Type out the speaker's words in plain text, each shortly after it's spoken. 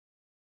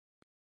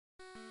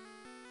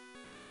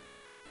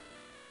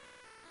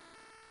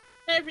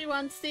Hey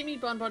everyone, Steamy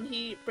Bonbon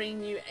here,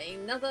 bringing you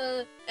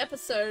another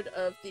episode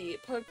of the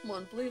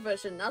Pokemon Blue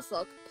version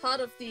Nuzlocke,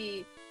 part of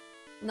the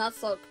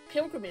Nuzlocke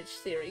Pilgrimage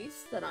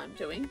series that I'm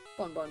doing,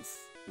 Bonbon's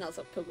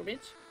Nuzlocke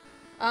Pilgrimage.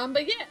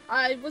 But yeah,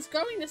 I was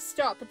going to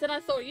stop, but then I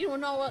thought, you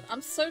know what,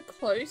 I'm so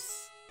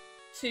close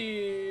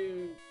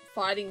to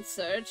fighting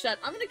Surge that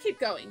I'm gonna keep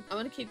going.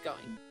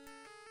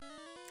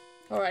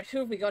 Alright, who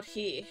have we got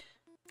here?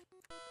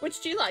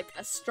 Which do you like,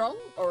 a strong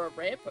or a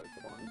rare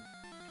Pokemon?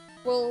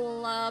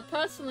 Well,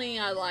 personally,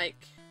 I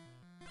like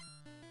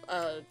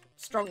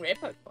strong rare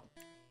Pokemon.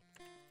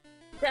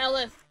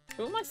 Growlithe.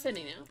 Who am I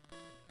sending out?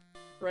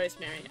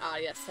 Rosemary. Ah,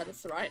 yes, that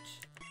is right.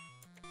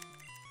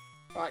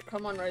 Alright,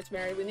 come on,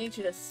 Rosemary. We need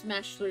you to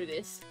smash through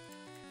this.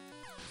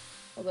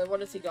 Although, what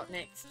has he got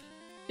next?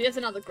 Here's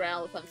another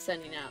Growlithe I'm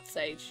sending out,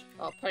 Sage.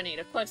 Oh,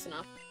 Ponyta. Close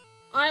enough.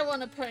 I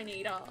want a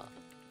Ponyta.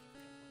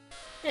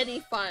 Any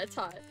fire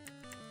type.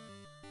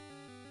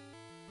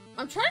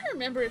 I'm trying to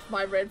remember if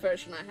my red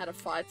version I had a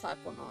fire type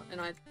or not,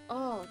 and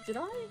oh, did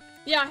I?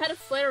 Yeah, I had a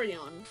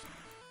Flareon.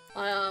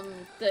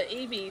 The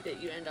Eevee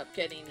that you end up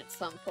getting at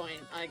some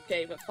point, I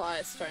gave a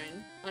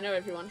Firestone. I know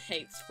everyone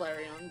hates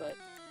Flareon, but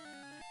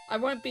I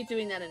won't be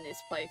doing that in this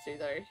playthrough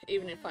though,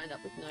 even if I end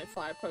up with no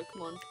fire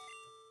Pokemon.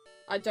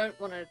 I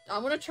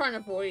want to try and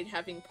avoid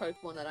having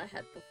Pokemon that I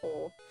had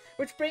before.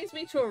 Which brings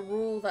me to a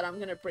rule that I'm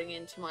going to bring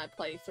into my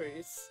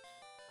playthroughs.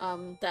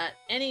 That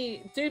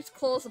any Dupes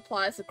clause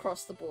applies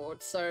across the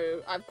board.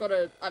 So I've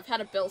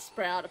had a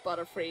Bellsprout, a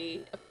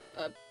Butterfree,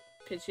 a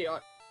Pidgeot.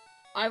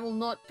 I will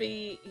not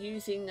be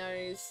using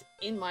those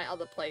in my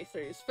other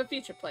playthroughs, for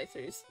future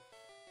playthroughs.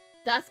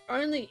 That's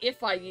only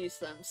if I use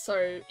them.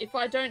 So if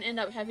I don't end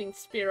up having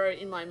Spearow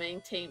in my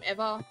main team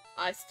ever,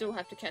 I still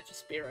have to catch a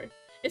Spearow.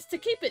 It's to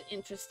keep it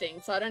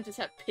interesting, so I don't just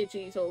have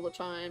Pidgeys all the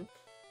time,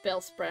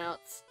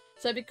 Bellsprouts.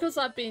 So because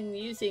I've been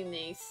using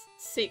these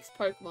 6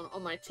 Pokemon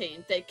on my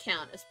team, they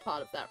count as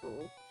part of that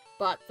rule.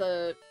 But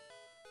the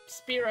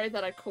Spearow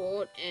that I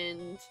caught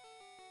and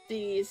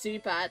the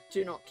Zubat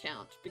do not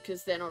count,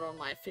 because they're not on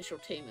my official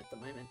team at the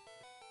moment.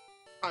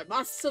 I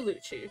must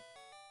salute you.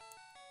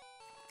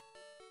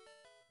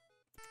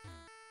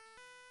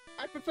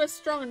 I prefer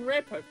strong and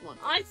rare Pokemon.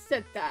 I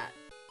said that.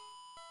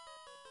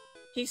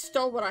 He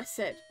stole what I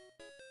said.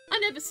 I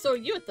never saw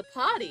you at the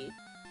party.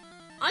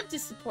 I'm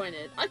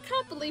disappointed. I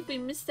can't believe we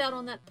missed out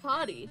on that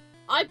party.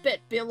 I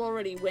bet Bill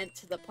already went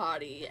to the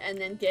party and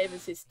then gave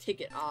us his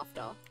ticket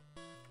after.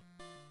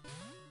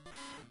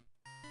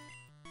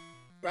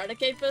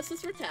 Raticate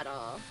versus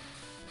Rattata.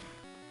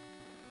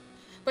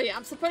 But yeah,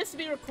 I'm supposed to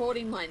be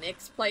recording my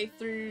next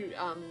playthrough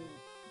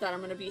that I'm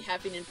going to be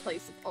having in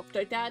place of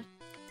Octodad.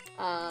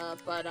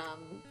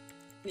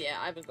 Yeah,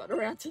 I haven't got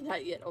around to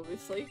that yet,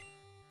 obviously.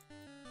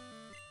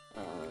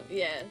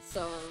 Yeah,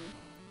 so,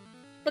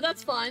 but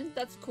that's fine,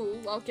 that's cool,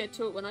 I'll get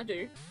to it when I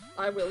do.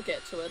 I will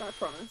get to it, I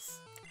promise.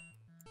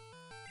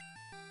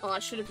 Oh, I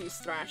should have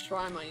used Thrash,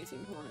 why am I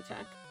using Horn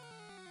Attack?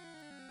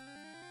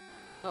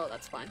 Oh,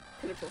 that's fine.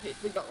 Critical hit,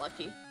 we got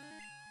lucky.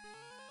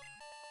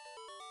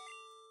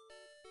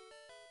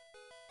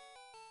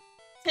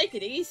 Take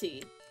it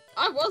easy.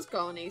 I was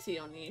going easy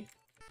on you.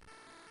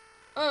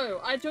 Oh,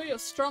 I do your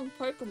strong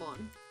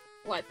Pokemon.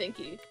 Why, thank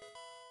you.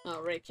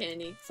 Oh, rare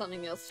candy,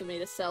 something else for me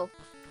to sell.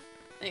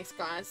 Thanks,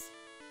 guys.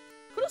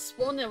 Could have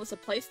sworn there was a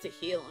place to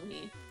heal on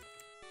here.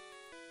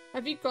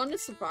 Have you gone to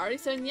Safari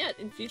Zone yet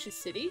in Future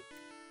City?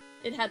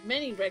 It had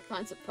many rare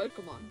kinds of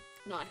Pokemon.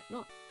 No, I have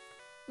not.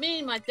 Me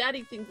and my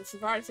daddy think the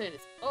Safari Zone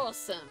is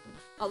awesome.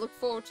 I look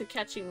forward to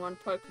catching one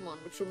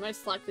Pokemon, which will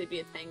most likely be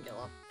a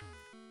Tangela.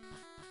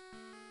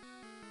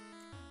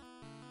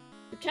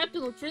 The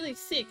captain looked really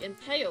sick and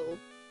pale.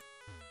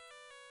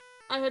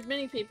 I heard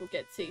many people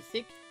get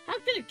seasick. How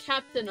can a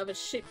captain of a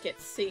ship get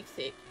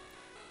seasick?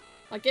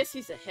 I guess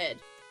he's ahead.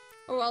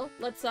 Oh well,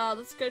 let's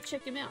go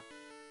check him out.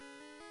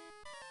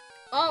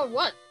 Oh,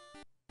 what?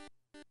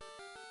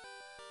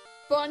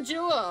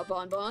 Bonjour,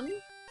 Bonbon.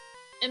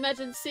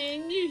 Imagine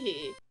seeing you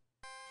here.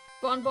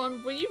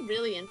 Bonbon, were you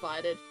really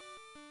invited?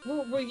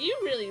 Were you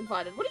really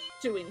invited? What are you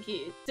doing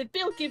here? Did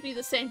Bill give you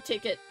the same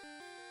ticket?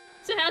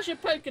 So how's your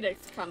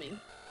Pokedex coming?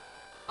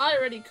 I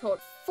already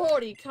caught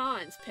 40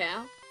 kinds,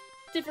 pal.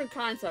 Different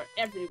kinds are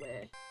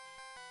everywhere.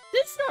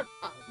 This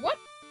not... what?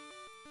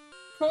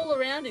 Crawl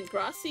around in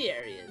grassy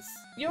areas.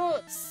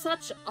 You're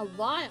such a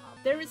liar.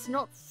 There is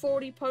not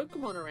 40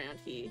 Pokemon around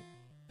here.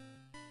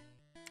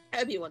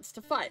 Obi wants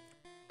to fight.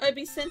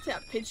 Obi sent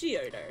out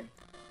Pidgeotto.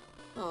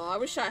 Oh, I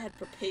wish I had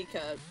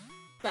Paprika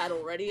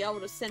battle ready. I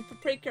would have sent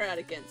Paprika out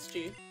against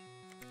you.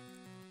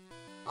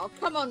 Oh,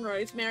 come on,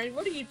 Rosemary.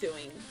 What are you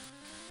doing?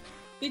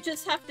 You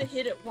just have to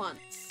hit it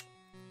once.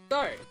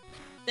 Go.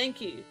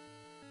 Thank you.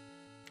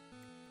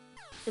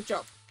 Good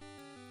job.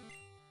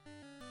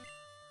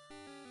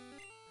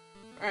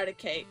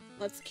 Raticate.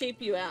 Let's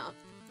keep you out.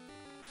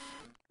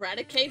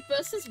 Raticate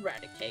versus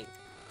Raticate.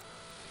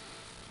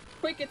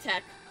 Quick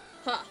attack.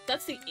 Huh,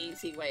 that's the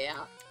easy way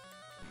out.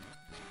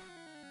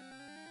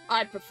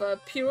 I prefer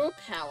pure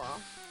power.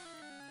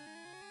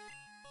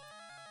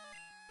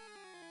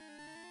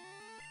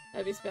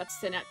 He's about to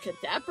send out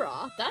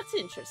Kadabra. That's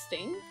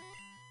interesting.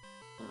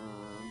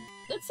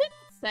 Let's send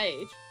out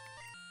Sage.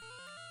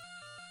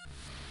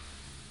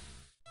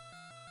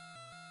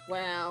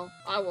 Wow,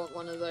 I want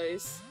one of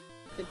those.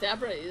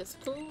 Kadabra is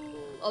cool.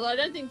 Although I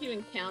don't think you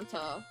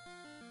encounter,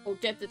 or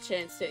get the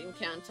chance to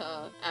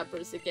encounter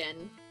Abras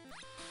again.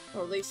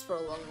 Or at least for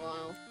a long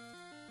while.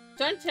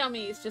 Don't tell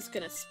me he's just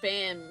gonna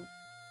spam...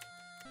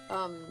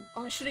 Oh,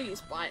 I should have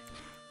used Bite.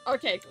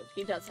 Okay, good.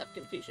 He does have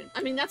confusion.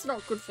 I mean, that's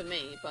not good for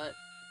me, but...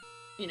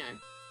 You know.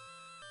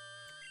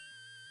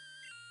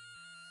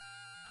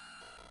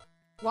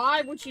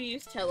 Why would you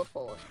use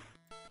Teleport?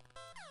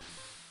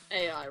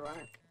 AI,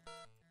 right?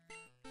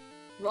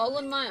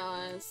 Rolling my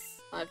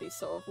eyes.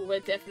 Ivysaur. Well, we're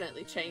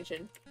definitely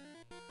changing.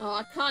 Oh,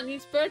 I can't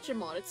use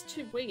Bergamot. It's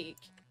too weak.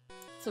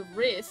 It's a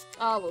risk.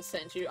 I will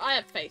send you. I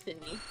have faith in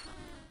you.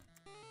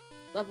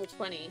 Level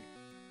 20.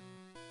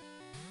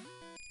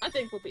 I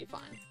think we'll be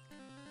fine.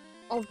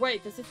 Oh,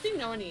 wait. Does this thing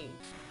know any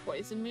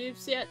poison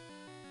moves yet?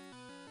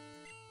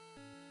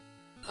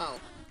 Oh.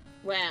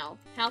 Wow.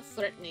 How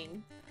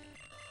threatening.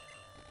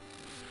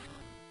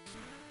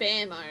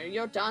 Bammo.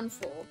 You're done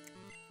for.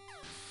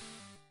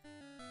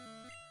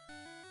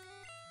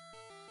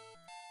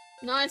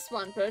 Nice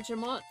one,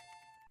 Bergamot.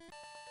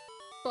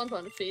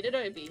 Bonbon defeated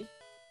Obi.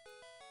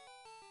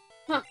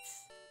 Humph.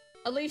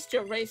 At least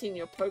you're raising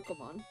your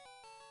Pokemon.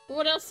 But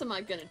what else am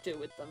I gonna do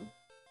with them?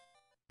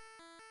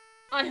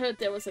 I heard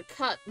there was a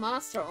cut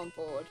master on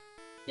board.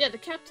 Yeah, the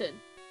captain.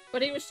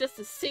 But he was just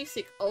a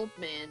seasick old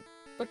man.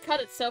 But cut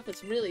itself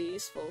is really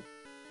useful.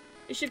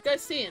 You should go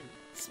see him.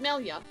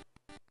 Smell ya.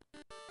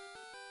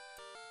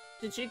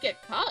 Did you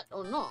get cut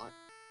or not?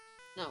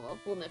 Oh well,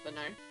 we'll never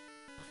know.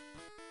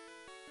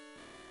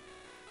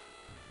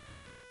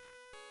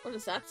 What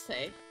does that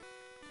say?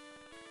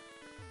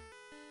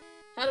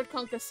 How to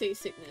conquer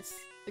seasickness.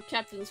 The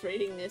captain's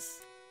reading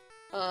this.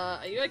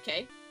 Are you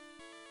okay?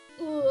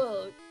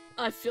 Ugh,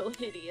 I feel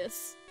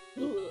hideous.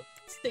 Ugh,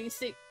 stay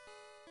sick.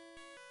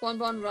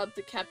 Bonbon rubbed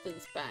the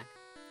captain's back.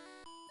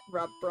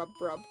 Rub, rub,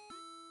 rub.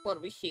 What, are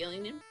we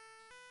healing him?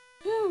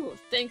 Whew,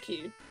 thank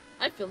you.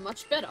 I feel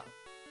much better.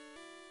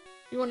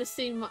 You want to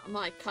see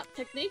my cut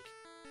technique?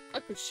 I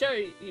could show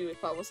you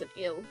if I wasn't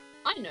ill.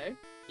 I know.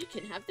 You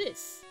can have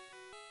this.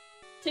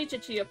 Teach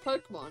it to your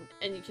Pokemon,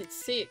 and you can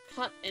see it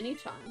cut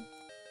anytime.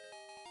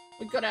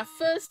 We got our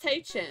first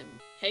HM.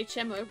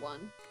 HM01.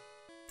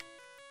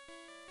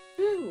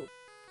 Whew.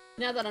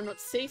 Now that I'm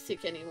not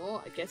seasick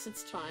anymore, I guess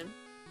it's time.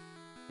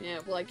 Yeah,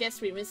 well, I guess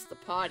we missed the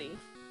party.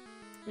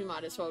 We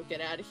might as well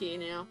get out of here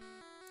now.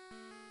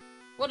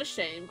 What a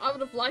shame. I would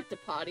have liked the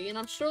party, and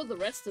I'm sure the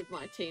rest of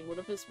my team would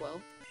have as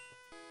well.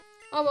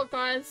 Oh well,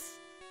 guys.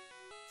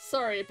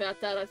 Sorry about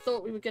that. I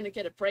thought we were going to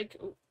get a break.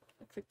 Ooh,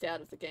 I clicked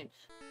out of the game.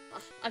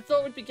 I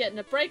thought we'd be getting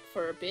a break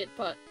for a bit,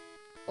 but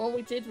all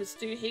we did was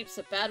do heaps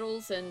of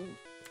battles and,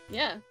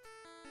 yeah.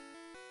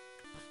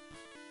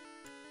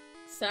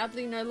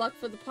 Sadly, no luck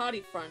for the party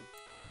front.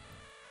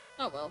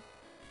 Oh well.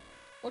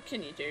 What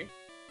can you do?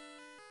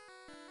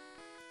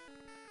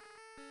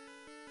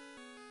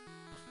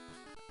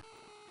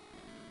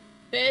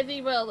 Fare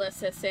thee well,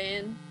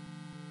 SSN.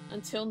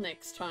 Until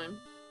next time.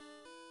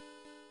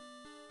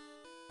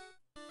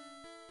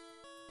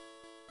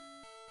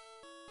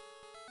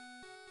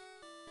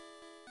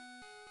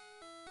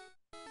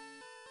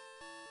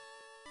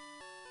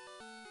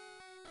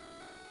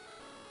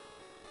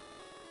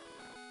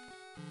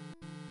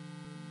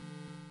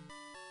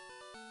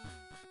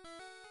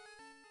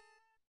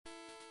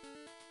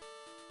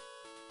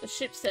 The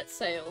ship set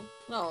sail.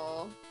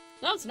 Oh,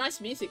 that was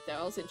nice music though.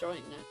 I was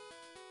enjoying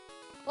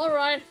that.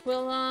 Alright,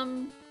 well,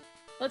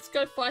 let's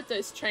go fight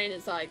those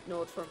trainers I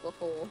ignored from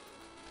before.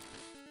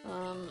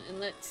 And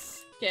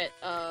let's get,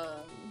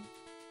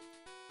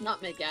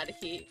 Nutmeg out of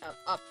here,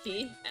 out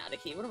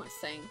of here, what am I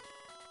saying?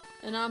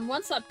 And,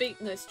 once I've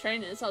beaten those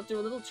trainers, I'll do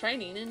a little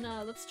training and,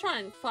 let's try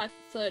and fight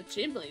the third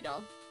gym leader.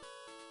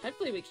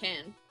 Hopefully we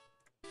can.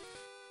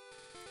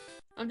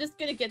 I'm just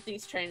gonna get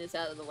these trainers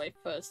out of the way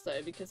first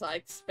though, because I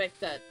expect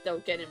that they'll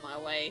get in my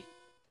way.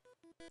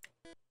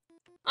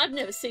 I've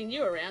never seen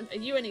you around. Are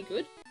you any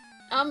good?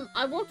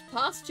 I walked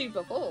past you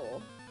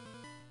before.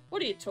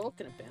 What are you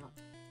talking about?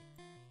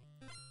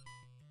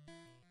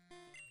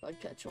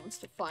 Bugcatcher wants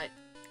to fight.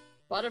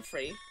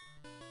 Butterfree.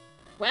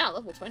 Wow,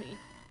 level 20.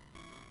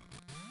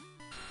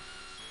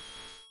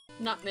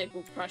 Nutmeg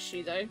will crush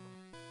you though.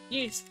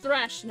 Use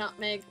Thrash,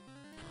 Nutmeg.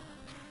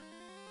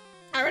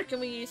 I reckon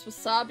we use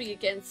Wasabi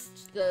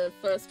against the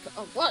first...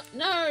 Oh, what?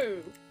 No!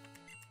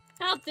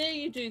 How dare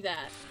you do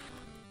that?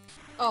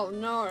 Oh,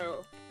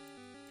 no.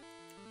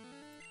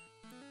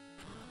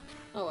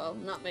 Oh, well.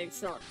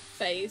 Nutmeg's not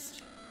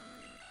phased.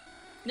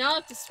 Now I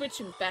have to switch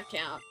him back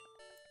out.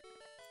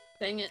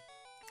 Dang it.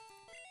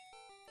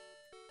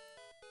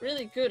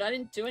 Really good. I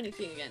didn't do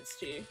anything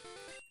against you.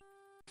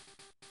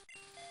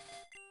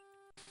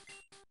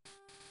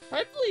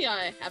 Hopefully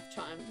I have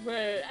time.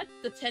 We're at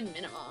the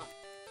 10-minute mark.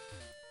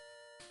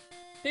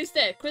 Who's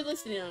there? Quit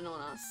listening on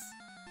us.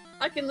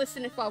 I can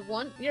listen if I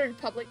want. You're in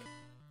public.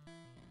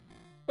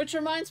 Which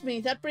reminds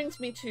me, that brings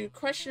me to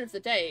question of the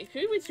day.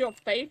 Who is your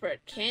favorite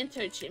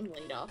Kanto gym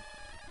leader?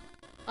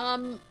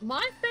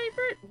 My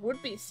favorite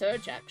would be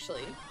Surge,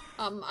 actually.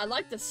 I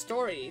like the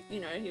story,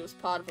 you know, he was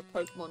part of a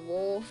Pokemon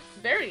war.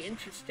 Very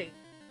interesting.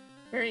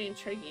 Very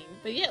intriguing.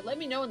 But yeah, let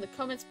me know in the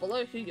comments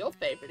below who your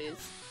favorite is.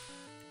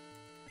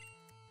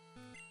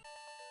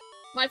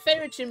 My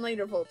favorite gym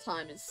leader of all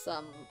time is,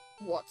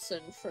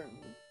 Watson from,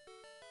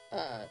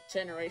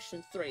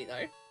 Generation 3,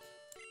 though.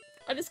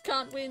 I just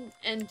can't win,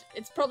 and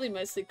it's probably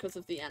mostly because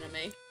of the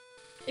anime.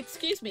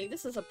 Excuse me,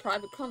 this is a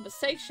private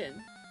conversation.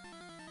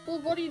 Well,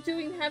 what are you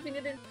doing having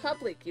it in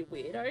public, you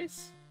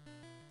weirdos?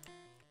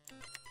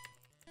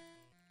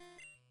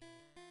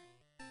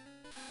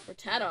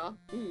 Rattata?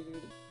 Ooh.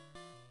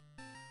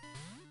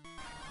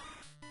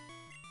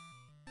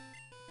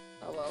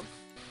 Oh well.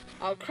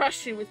 I'll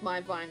crush you with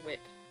my Vine Whip.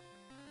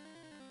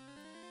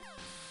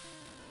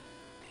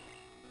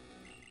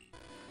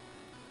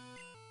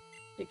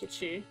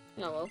 Pikachu.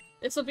 Oh well.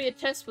 This will be a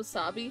test,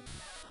 Wasabi.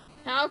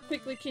 How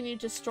quickly can you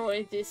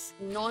destroy this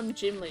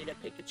non-gym leader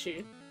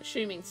Pikachu?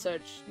 Assuming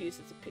Surge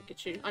uses a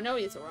Pikachu. I know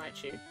he is a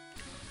Raichu.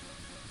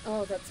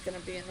 Oh, that's gonna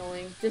be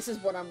annoying. This is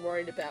what I'm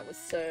worried about with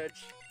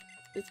Surge.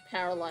 This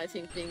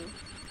paralyzing thing.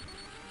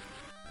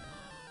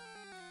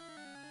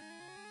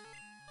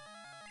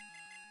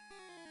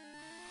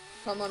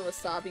 Come on,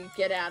 Wasabi.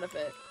 Get out of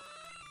it.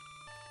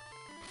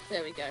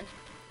 There we go.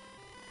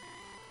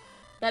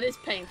 That is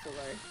painful,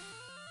 though.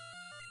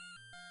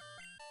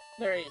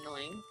 Very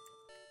annoying.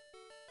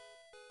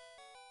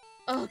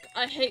 Ugh,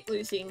 I hate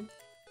losing.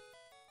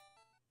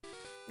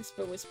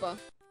 Whisper, whisper.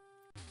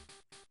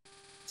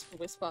 Whisper,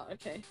 whisper,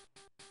 okay.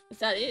 Is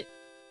that it?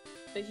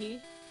 For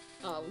here?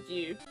 Oh,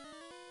 you.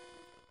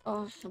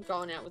 Oh, I'm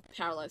going out with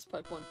paralyzed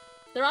Pokemon.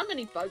 There aren't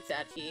many bugs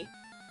out here.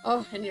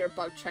 Oh, and you're a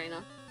bug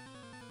trainer.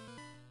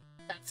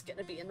 That's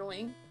gonna be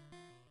annoying.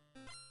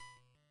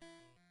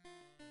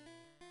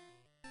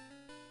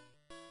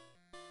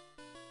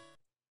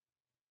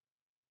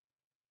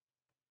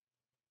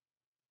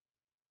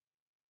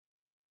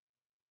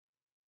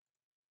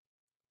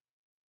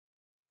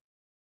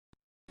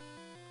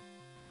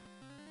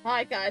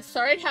 Hi guys,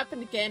 sorry it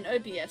happened again.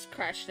 OBS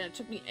crashed and it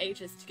took me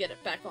ages to get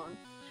it back on.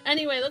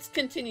 Anyway, let's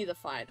continue the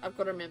fight. I've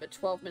got to remember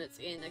 12 minutes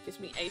in, that gives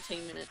me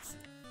 18 minutes.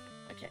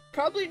 Okay,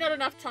 probably not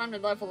enough time to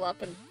level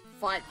up and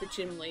fight the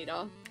gym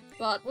leader,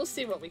 but we'll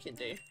see what we can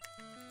do.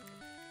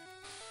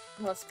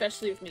 Well,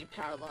 especially with me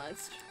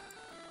paralyzed.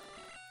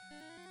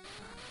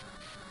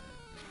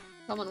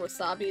 Come on,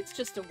 Wasabi, it's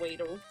just a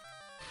Weedle.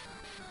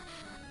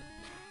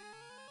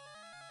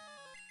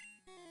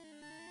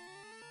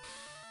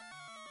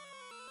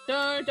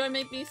 No, don't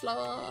make me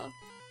slower.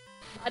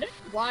 I don't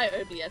know why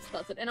OBS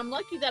does it, and I'm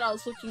lucky that I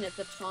was looking at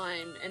the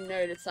time and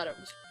noticed that it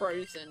was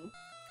frozen.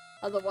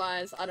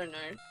 Otherwise, I don't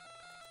know.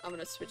 I'm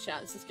gonna switch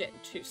out. This is getting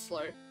too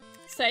slow.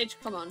 Sage,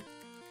 come on.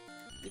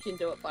 You can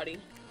do it, buddy.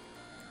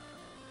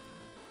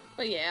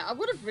 But yeah, I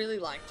would have really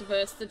liked to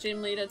verse the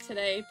gym leader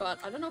today, but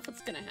I don't know if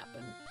it's gonna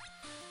happen.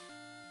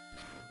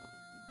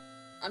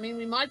 I mean,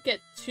 we might get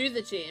to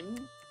the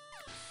gym,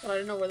 but I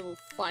don't know whether we'll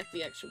fight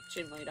the actual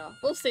gym leader.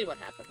 We'll see what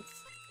happens.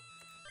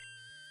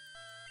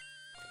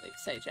 Leave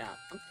Sage out.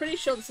 I'm pretty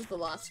sure this is the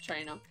last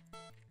trainer.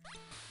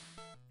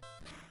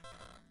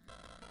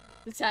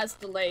 This has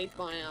delayed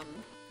my,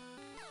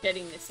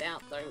 getting this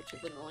out though, which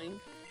is annoying.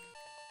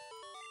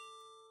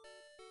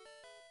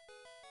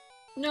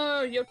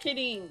 No, you're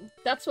kidding.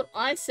 That's what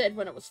I said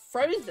when it was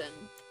frozen.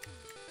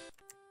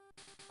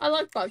 I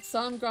like bugs, so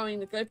I'm going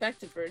to go back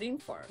to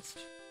Verdine Forest.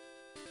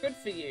 Good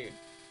for you.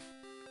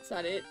 Is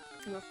that it?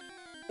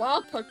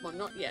 Wild Pokemon,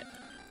 not yet.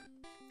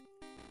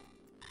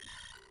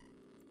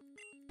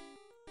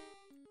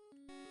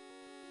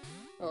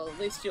 Well, at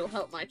least you'll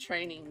help my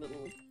training,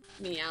 little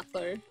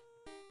Meowth.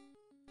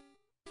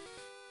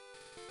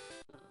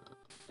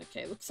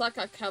 Okay, looks like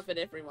I covered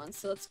everyone,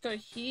 so let's go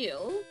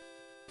heal.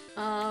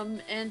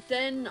 And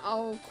then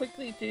I'll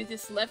quickly do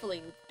this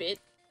leveling bit.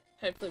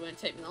 Hopefully it won't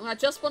take me long. I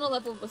just want to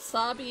level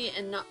Wasabi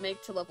and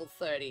Nutmeg to level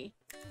 30.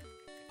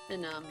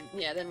 And,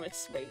 yeah, then we're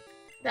sweet.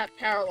 That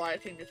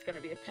paralyzing is going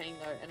to be a pain,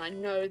 though, and I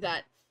know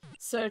that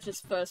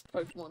Surge's first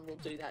Pokemon will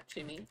do that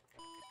to me.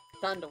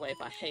 Thunderwave,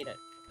 I hate it.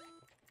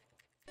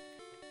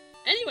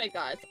 Anyway,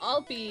 guys,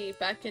 I'll be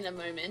back in a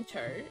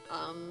momento.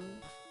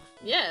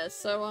 Yeah,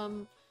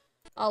 so,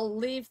 I'll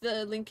leave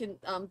the link in,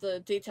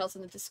 the details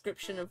in the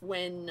description of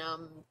when,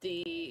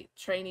 the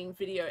training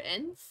video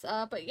ends.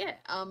 But yeah,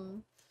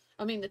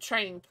 I mean the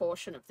training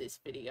portion of this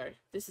video.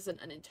 This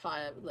isn't an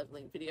entire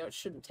leveling video. It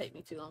shouldn't take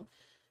me too long.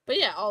 But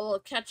yeah, I'll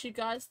catch you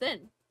guys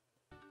then.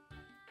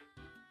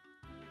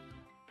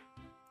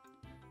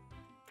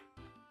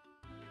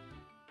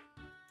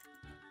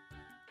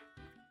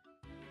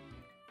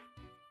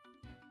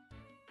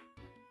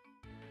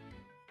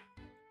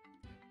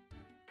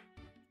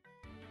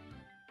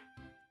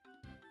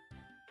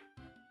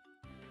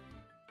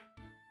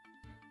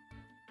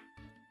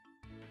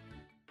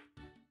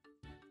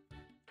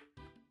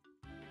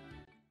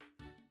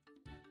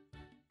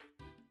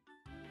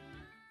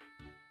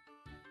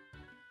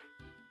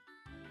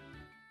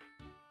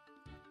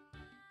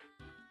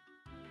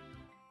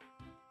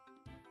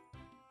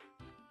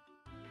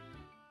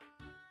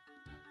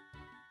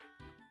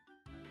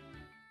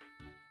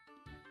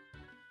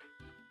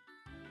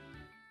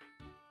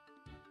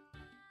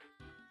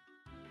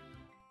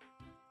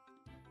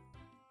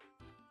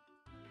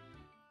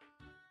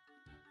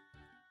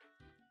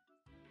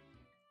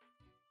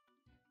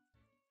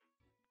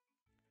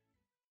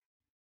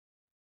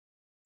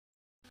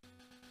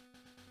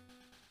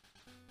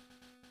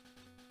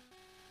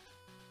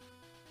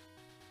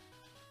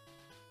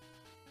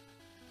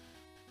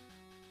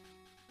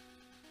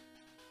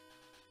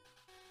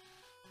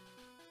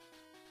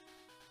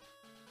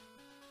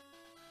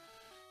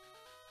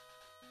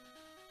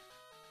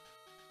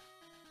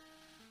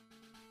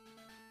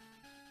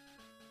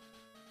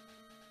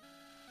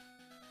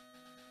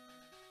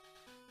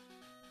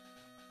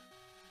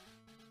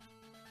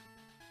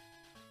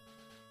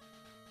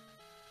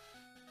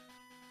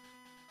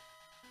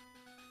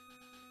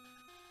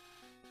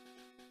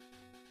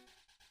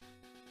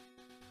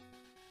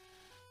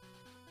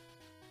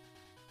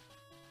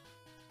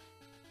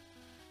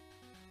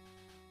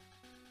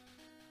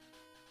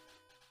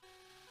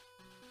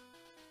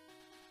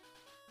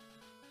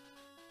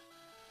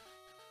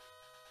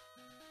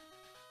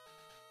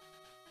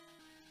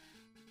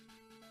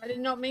 I did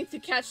not mean to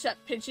catch that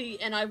Pidgey,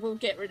 and I will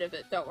get rid of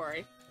it, don't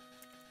worry.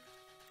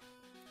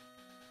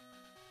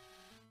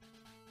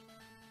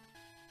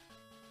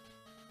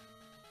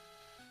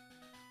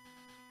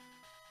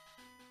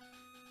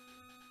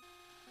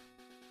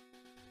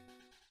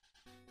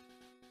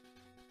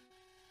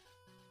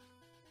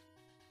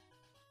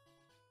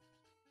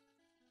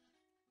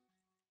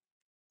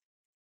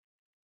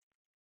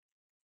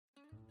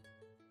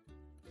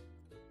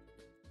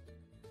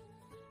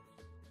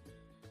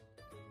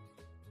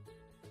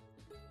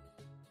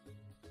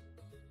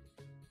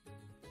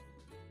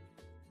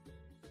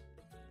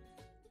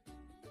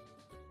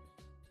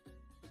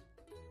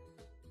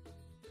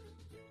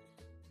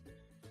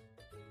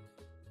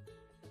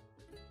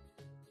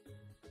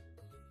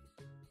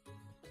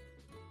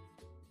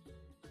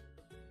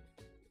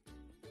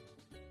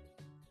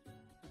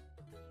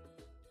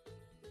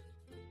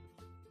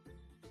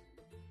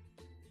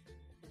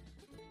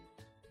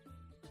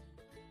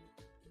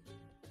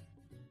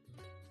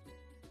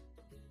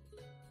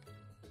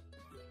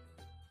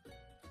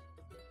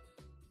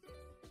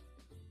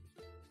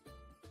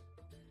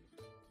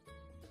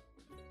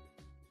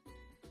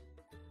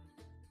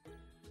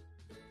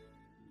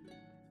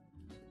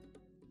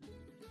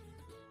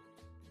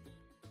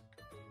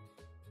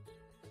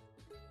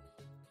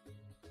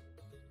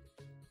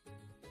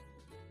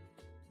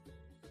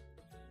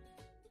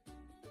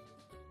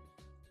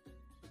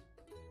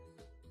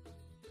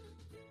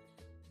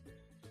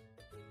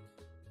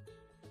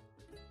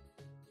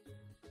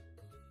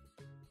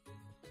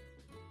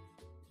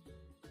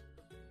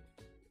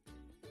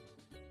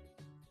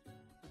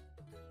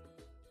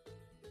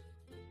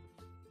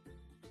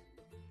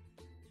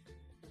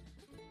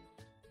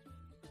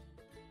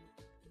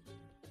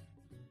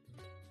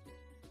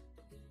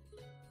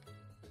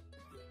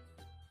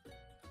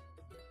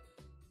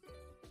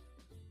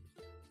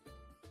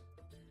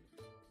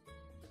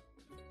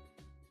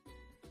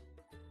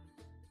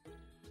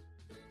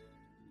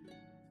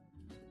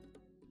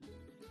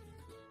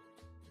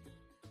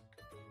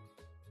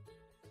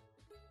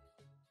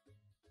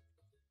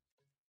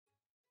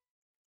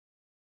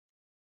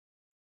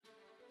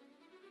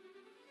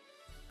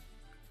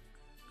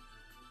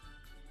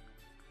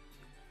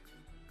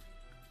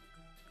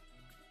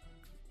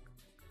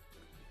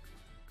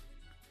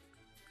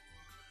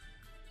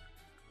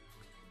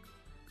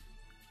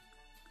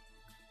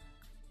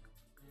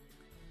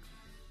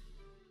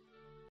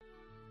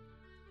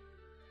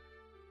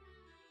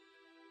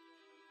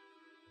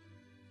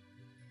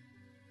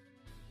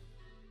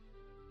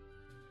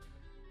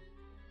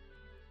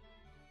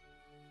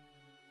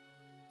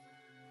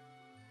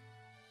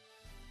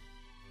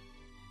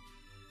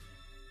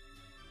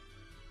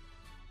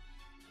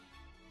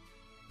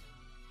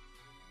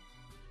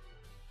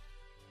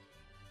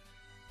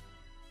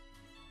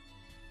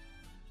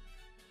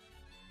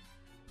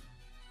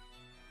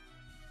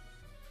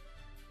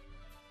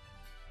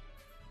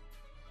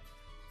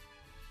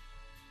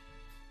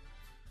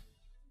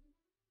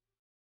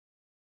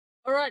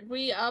 Alright,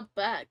 we are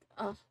back.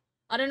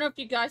 I don't know if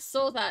you guys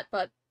saw that,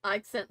 but I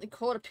accidentally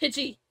caught a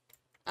Pidgey.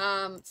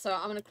 So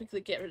I'm gonna quickly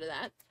get rid of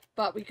that.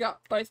 But we got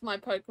both my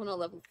Pokemon are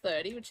level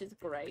 30, which is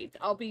great.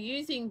 I'll be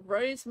using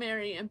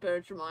Rosemary and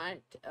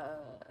Bergermite,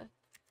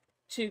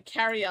 to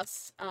carry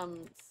us,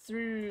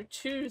 through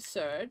to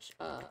Surge.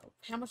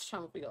 How much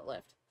time have we got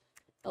left?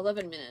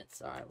 11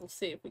 minutes. Alright, we'll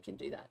see if we can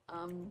do that.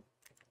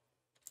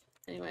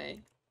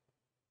 Anyway.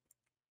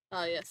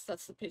 Oh, yes,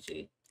 that's the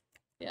Pidgey.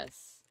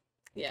 Yes.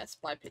 Yes,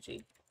 bye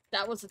Pidgey.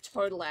 That was a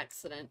total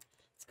accident.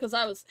 It's because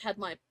I had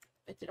my...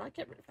 Did I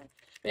get rid of it?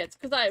 Yeah, it's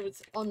because I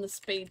was on the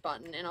speed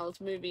button and I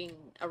was moving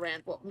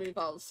around what move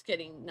I was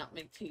getting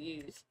Nutmeg to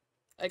use.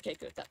 Okay,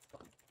 good, that's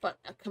gone. But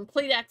a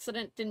complete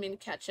accident, didn't mean to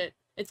catch it.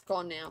 It's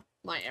gone now.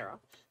 My error.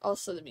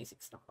 Also, the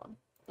music's not on.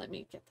 Let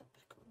me get that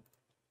back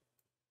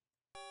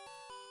on.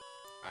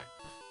 Alright.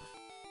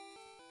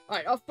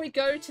 Alright, off we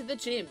go to the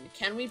gym.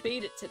 Can we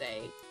beat it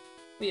today?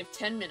 We have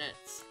 10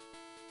 minutes.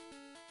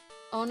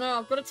 Oh no,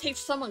 I've got to teach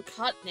someone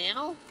cut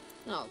now?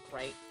 Oh,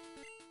 great.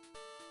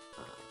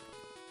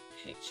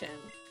 HM.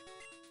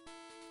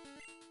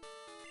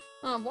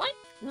 Oh, what?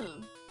 Oh,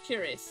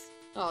 curious.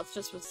 Oh, it's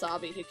just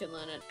Wasabi who can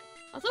learn it.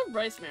 I thought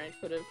Rosemary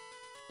could have.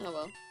 Oh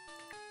well.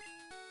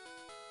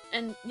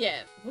 And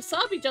yeah,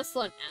 Wasabi just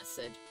learned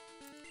Acid,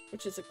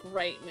 which is a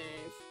great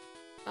move.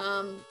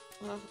 I'm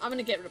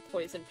gonna get rid of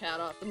Poison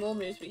Powder. The more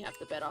moves we have,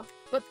 the better.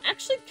 But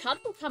actually, Cut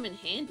will come in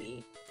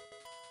handy.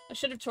 I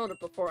should have taught it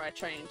before I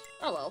trained.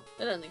 Oh well,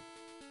 it only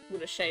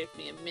would have shaved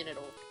me a minute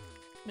or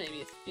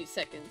maybe a few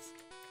seconds.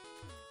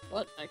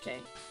 What? Okay.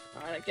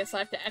 Alright, I guess I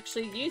have to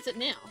actually use it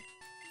now.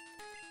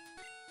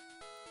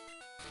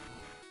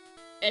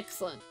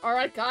 Excellent.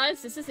 Alright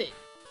guys, this is it.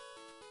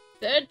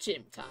 Third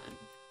gym time.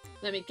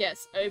 Let me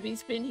guess,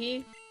 Obi's been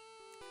here?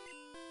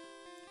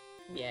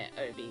 Yeah,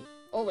 Obi.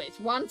 Always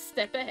one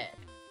step ahead.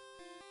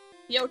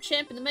 The old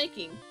champ in the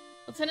making.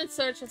 Lieutenant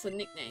Surge has a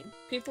nickname.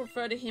 People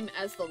refer to him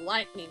as the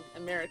Lightning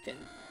American.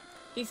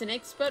 He's an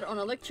expert on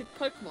electric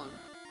Pokemon.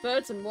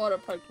 Birds and water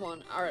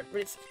Pokemon are at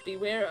risk.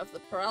 Beware of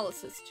the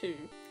paralysis too.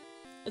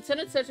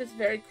 Lieutenant Surge is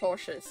very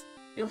cautious.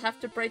 You'll have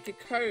to break a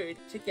code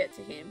to get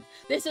to him.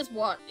 This is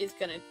what is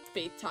going to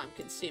be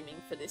time-consuming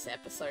for this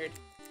episode.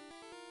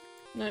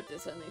 Nope,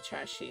 there's only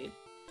trash here.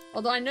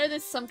 Although I know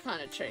there's some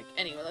kind of trick.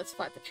 Anyway, let's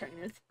fight the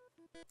trainers.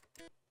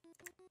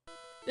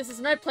 This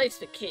is no place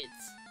for kids.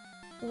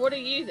 What are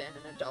you then,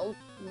 an adult?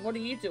 What are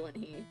you doing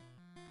here?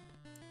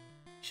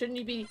 Shouldn't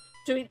you be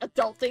doing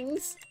adult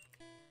things?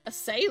 A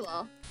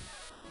sailor?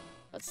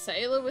 A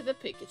sailor with a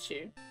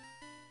Pikachu.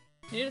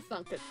 Need to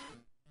thunk it.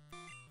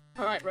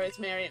 Alright,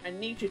 Rosemary, I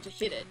need you to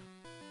hit it.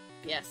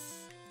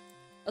 Yes.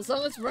 As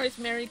long as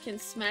Rosemary can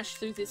smash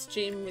through this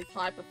gym with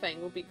Hyper Fang,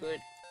 we'll be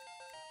good.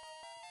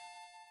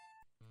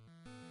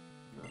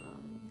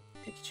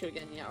 Pikachu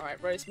again, yeah,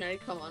 alright, Rosemary,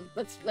 come on.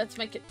 Let's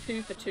make it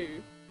 2 for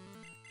 2.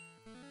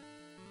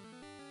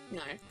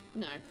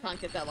 No, can't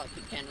get that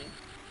lucky, can we?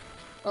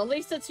 Well, at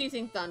least it's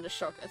using Thunder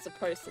Shock as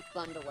opposed to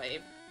Thunder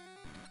Wave.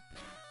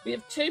 We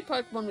have 2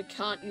 Pokemon we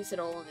can't use at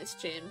all in this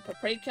gym.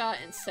 Paprika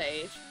and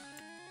Sage.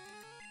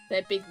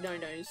 They're big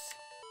no-nos.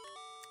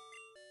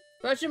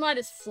 Vegemite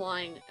is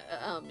flying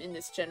in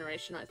this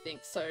generation, I think,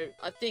 so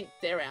I think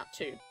they're out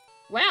too.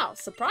 Wow,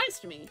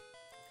 surprised me!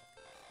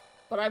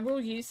 But I will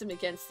use them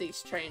against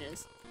these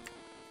trainers.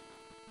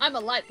 I'm a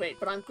lightweight,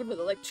 but I'm good with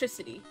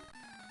electricity.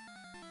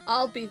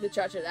 I'll be the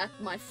judge of that,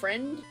 my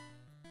friend.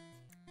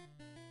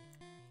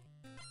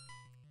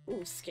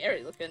 Ooh,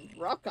 scary looking.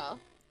 Rocker.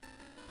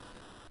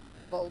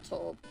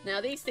 Voltorb.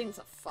 Now these things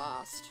are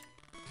fast.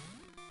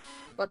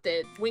 But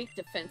they're weak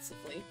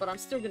defensively. But I'm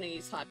still going to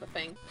use Hyper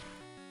Fang.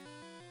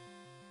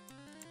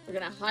 We're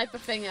going to Hyper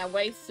Fang our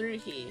way through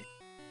here.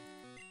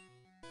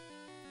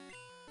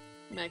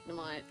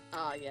 Magnemite.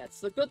 Ah, yes.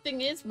 The good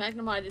thing is,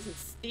 Magnemite isn't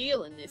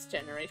steel in this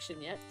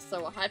generation yet.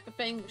 So a Hyper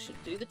Fang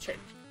should do the trick.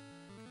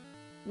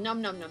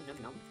 Nom nom nom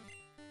nom nom.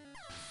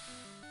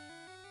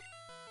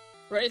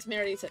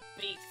 Rosemary's a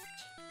beast.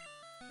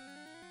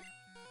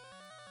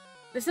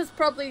 This is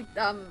probably,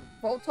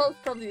 Voltorb's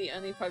probably the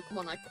only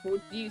Pokemon I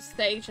could use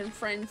Stage and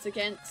Friends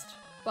against,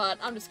 but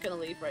I'm just gonna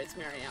leave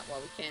Rosemary out while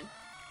we can.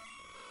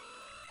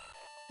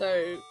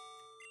 So,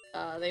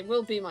 they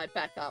will be my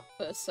backup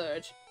for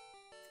Surge.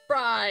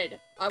 Fried!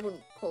 I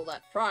wouldn't call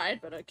that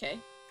fried, but okay.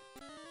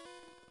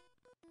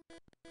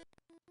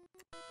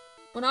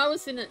 When I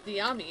was in the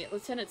army,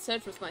 Lieutenant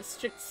Surge was my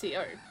strict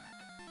CO.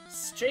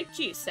 Strict,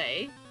 you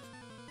say?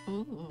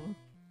 Ooh.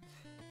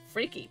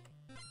 Freaky.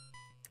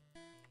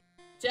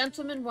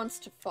 Gentleman wants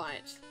to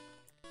fight.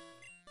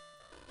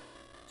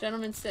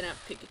 Gentleman sent out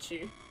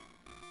Pikachu.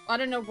 I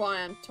don't know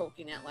why I'm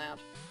talking out loud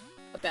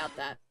about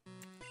that.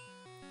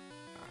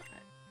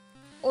 Alright.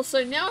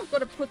 Also, now I've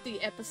got to put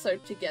the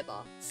episode together.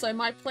 So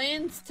my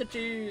plans to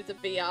do the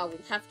VR will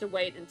have to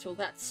wait until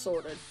that's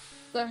sorted.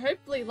 So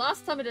hopefully,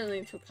 last time it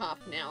only took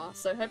half an hour,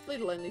 so hopefully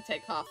it'll only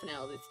take half an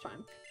hour this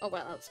time. Oh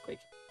wow, that was quick.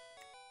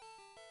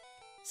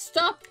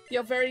 Stop!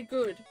 You're very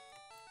good.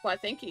 Why,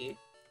 thank you.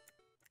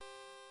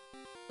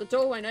 The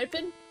door won't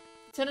open?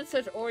 Lieutenant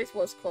Surge always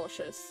was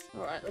cautious.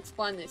 Alright, let's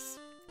find this.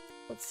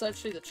 Let's search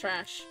through the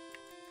trash.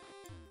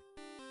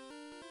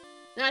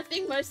 Now, I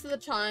think most of the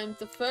time,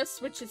 the first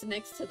switch is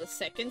next to the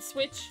second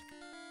switch.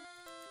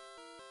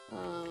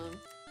 I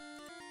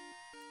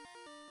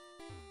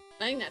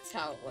think that's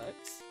how it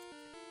works.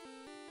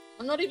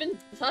 I'm not even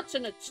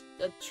touching a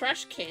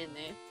trash can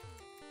there.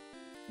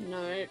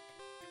 No.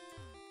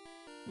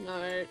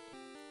 No.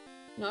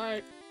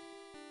 No.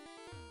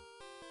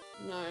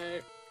 No.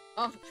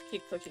 Oh, I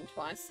keep clicking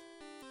twice.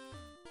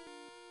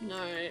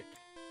 No.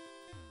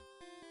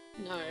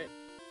 No.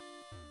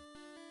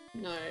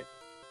 No.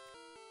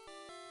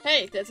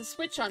 Hey, there's a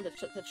switch under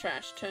the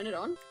trash. Turn it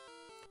on.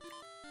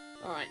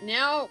 Alright,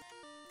 now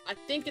I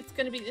think it's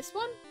gonna be this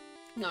one?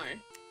 No.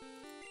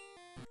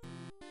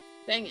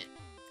 Dang it.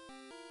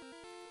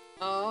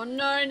 Oh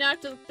no, now I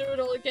have to look through it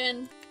all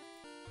again.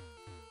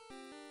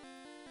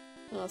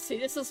 Oh, see,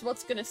 this is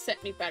what's gonna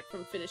set me back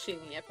from finishing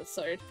the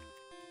episode.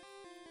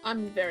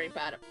 I'm very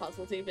bad at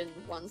puzzles, even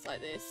ones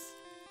like this.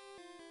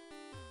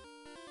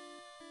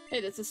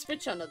 Hey, there's a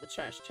switch under the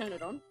trash. Turn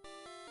it on.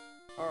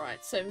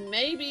 Alright, so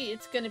maybe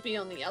it's gonna be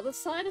on the other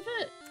side of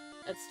it?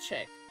 Let's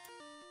check.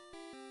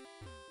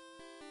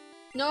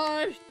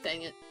 No!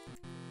 Dang it.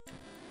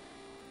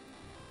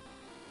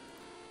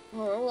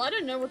 Oh, well, I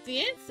don't know what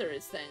the answer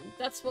is then.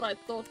 That's what I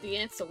thought the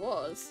answer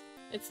was.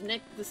 It's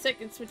the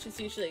second switch is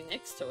usually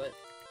next to it.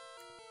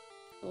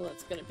 Oh,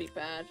 that's gonna be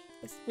bad.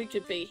 We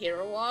could be here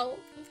a while.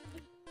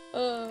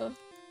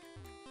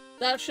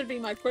 That should be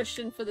my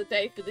question for the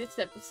day for this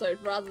episode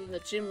rather than the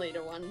gym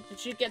leader one.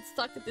 Did you get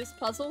stuck at this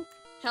puzzle?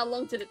 How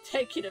long did it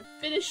take you to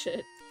finish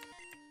it?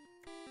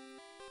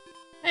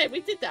 Hey,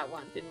 we did that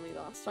one, didn't we,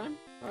 last time?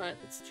 Alright,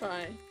 let's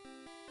try.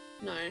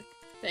 No.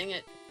 Dang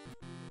it.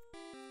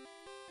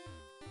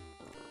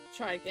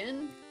 Try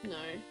again?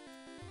 No.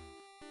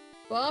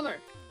 Bummer.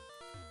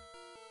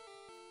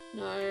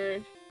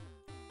 No.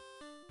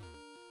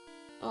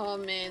 Oh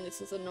man,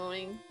 this is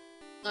annoying.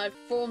 I have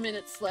 4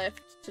 minutes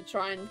left to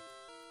try and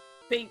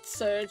beat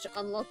Surge,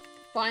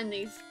 find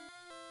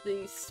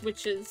these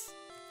switches.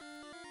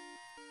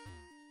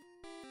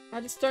 I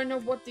just don't know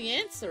what the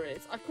answer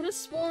is. I could have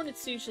sworn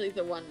it's usually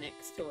the one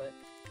next to it.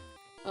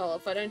 Oh,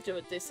 if I don't do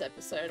it this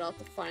episode, I'll have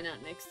to find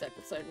out next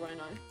episode,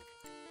 won't I?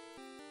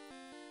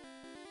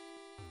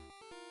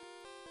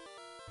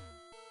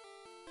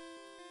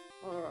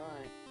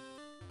 Alright.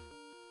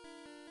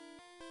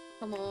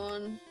 Come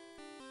on.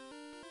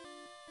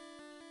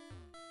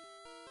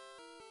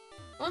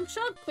 I'm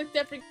sure I've clicked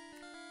every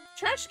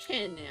trash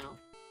can now.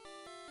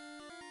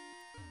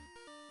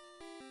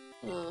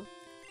 Oh.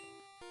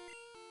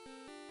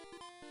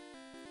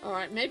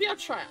 Alright, maybe I'll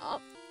try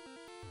up.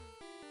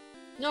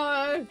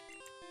 No!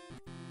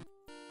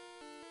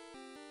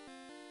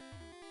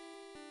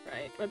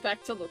 Right, we're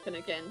back to looking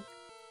again.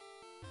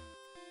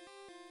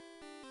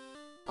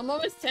 I'm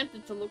always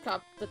tempted to look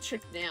up the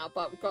trick now,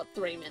 but we've got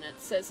 3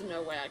 minutes. There's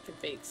no way I can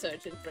beat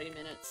Surge in 3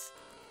 minutes.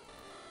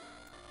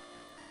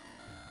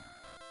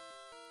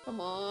 Come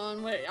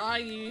on, where are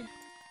you?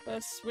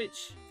 First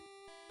switch.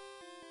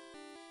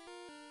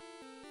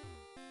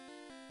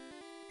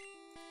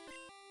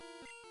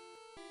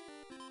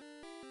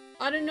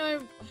 I don't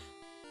know.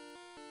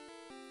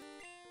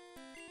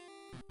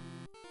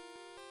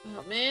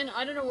 Oh man,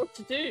 I don't know what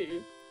to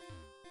do.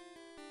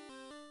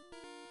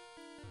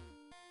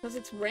 Because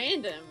it's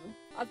random.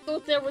 I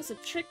thought there was a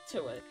trick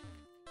to it.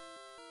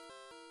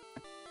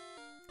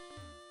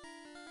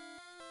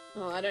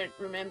 Oh, I don't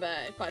remember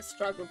if I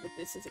struggled with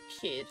this as a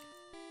kid.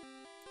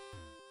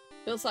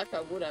 Feels like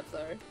I would have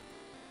though.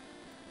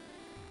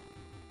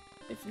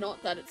 If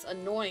not that it's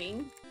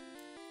annoying.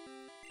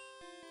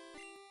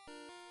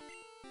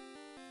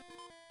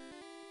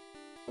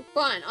 Well,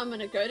 fine, I'm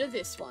gonna go to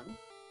this one.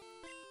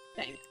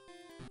 Thanks.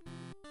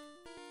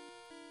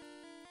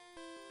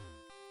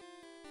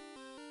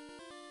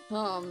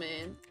 Oh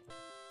man.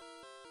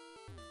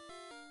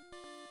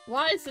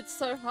 Why is it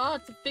so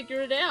hard to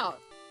figure it out?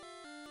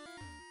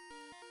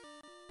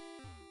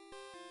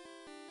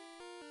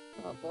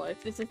 Oh boy,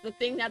 if this is the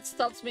thing that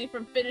stops me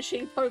from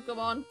finishing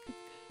Pokemon.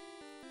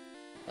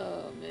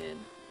 Oh man.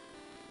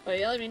 Oh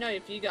yeah, let me know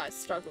if you guys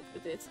struggled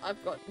with this.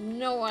 I've got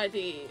no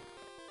idea.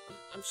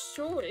 I'm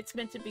sure it's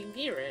meant to be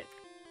near it.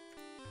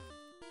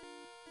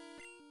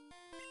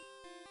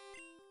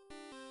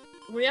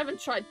 We haven't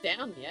tried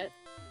down yet.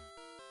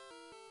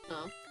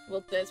 Oh,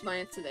 well there's my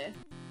answer there.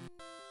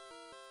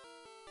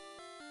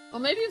 Or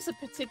maybe it was a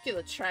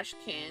particular trash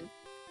can.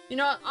 You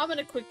know what, I'm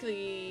gonna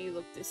quickly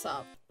look this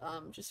up.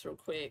 Just real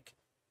quick.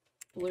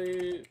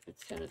 Blue,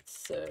 Lieutenant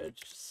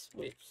Surge,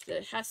 switch.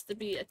 There has to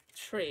be a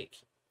trick.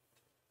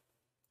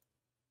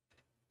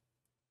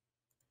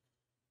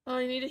 Oh,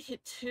 you need to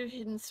hit 2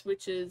 hidden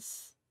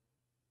switches.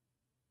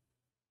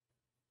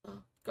 Oh,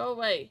 go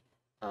away.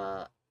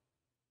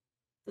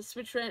 The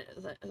switch ran.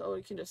 Oh,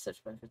 you can just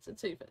search backwards and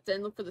see.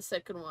 Then look for the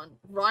second one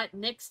right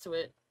next to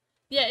it.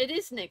 Yeah, it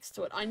is next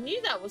to it. I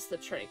knew that was the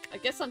trick. I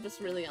guess I'm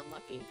just really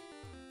unlucky.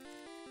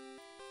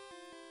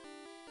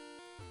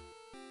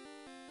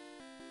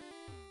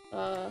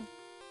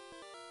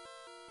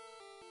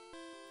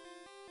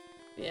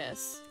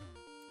 Yes.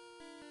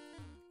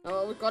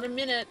 Oh, we've got a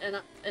minute,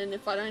 and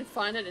if I don't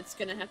find it, it's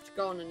gonna have to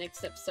go on the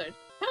next episode.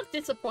 How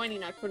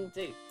disappointing I couldn't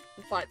do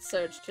the fight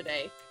Surge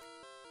today.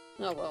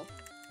 Oh well,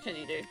 what can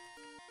you do?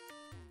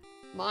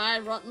 My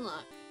rotten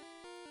luck.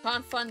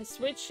 Can't find the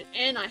switch,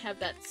 and I have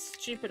that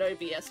stupid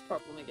OBS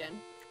problem again.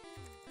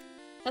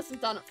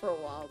 Hasn't done it for a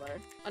while though,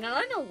 and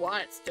I don't know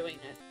why it's doing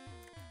it.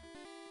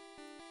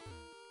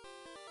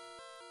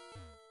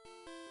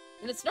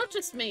 And it's not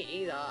just me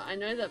either. I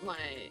know that my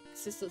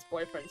sister's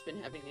boyfriend's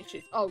been having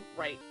issues. Oh,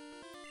 great.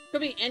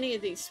 Could be any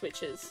of these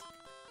switches.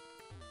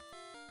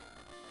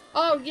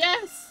 Oh,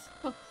 yes!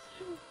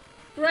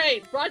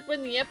 Great, right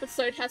when the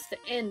episode has to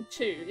end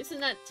too. Isn't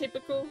that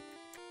typical?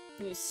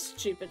 You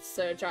stupid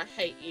Surge, I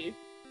hate you.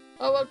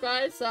 Oh well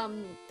guys,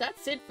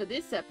 that's it for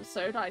this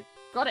episode. I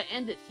gotta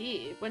end it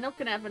here. We're not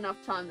gonna have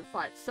enough time to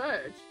fight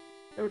Surge.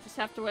 We'll just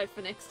have to wait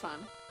for next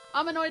time.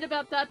 I'm annoyed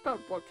about that, but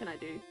what can I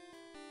do?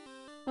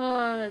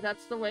 Oh,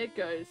 that's the way it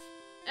goes.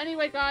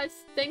 Anyway guys,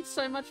 thanks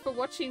so much for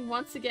watching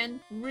once again.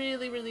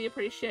 Really, really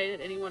appreciate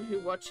it. Anyone who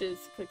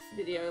watches, clicks the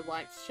video,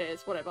 likes,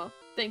 shares, whatever.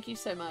 Thank you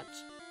so much.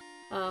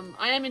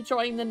 I am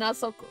enjoying the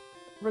Nuzlocke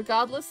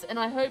regardless, and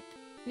I hope,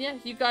 yeah,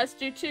 you guys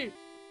do too.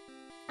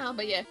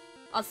 But yeah,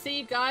 I'll see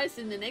you guys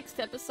in the next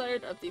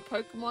episode of the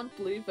Pokemon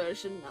Blue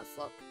version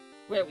Nuzlocke,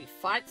 where we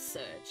fight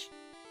Surge.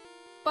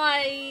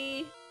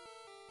 Bye!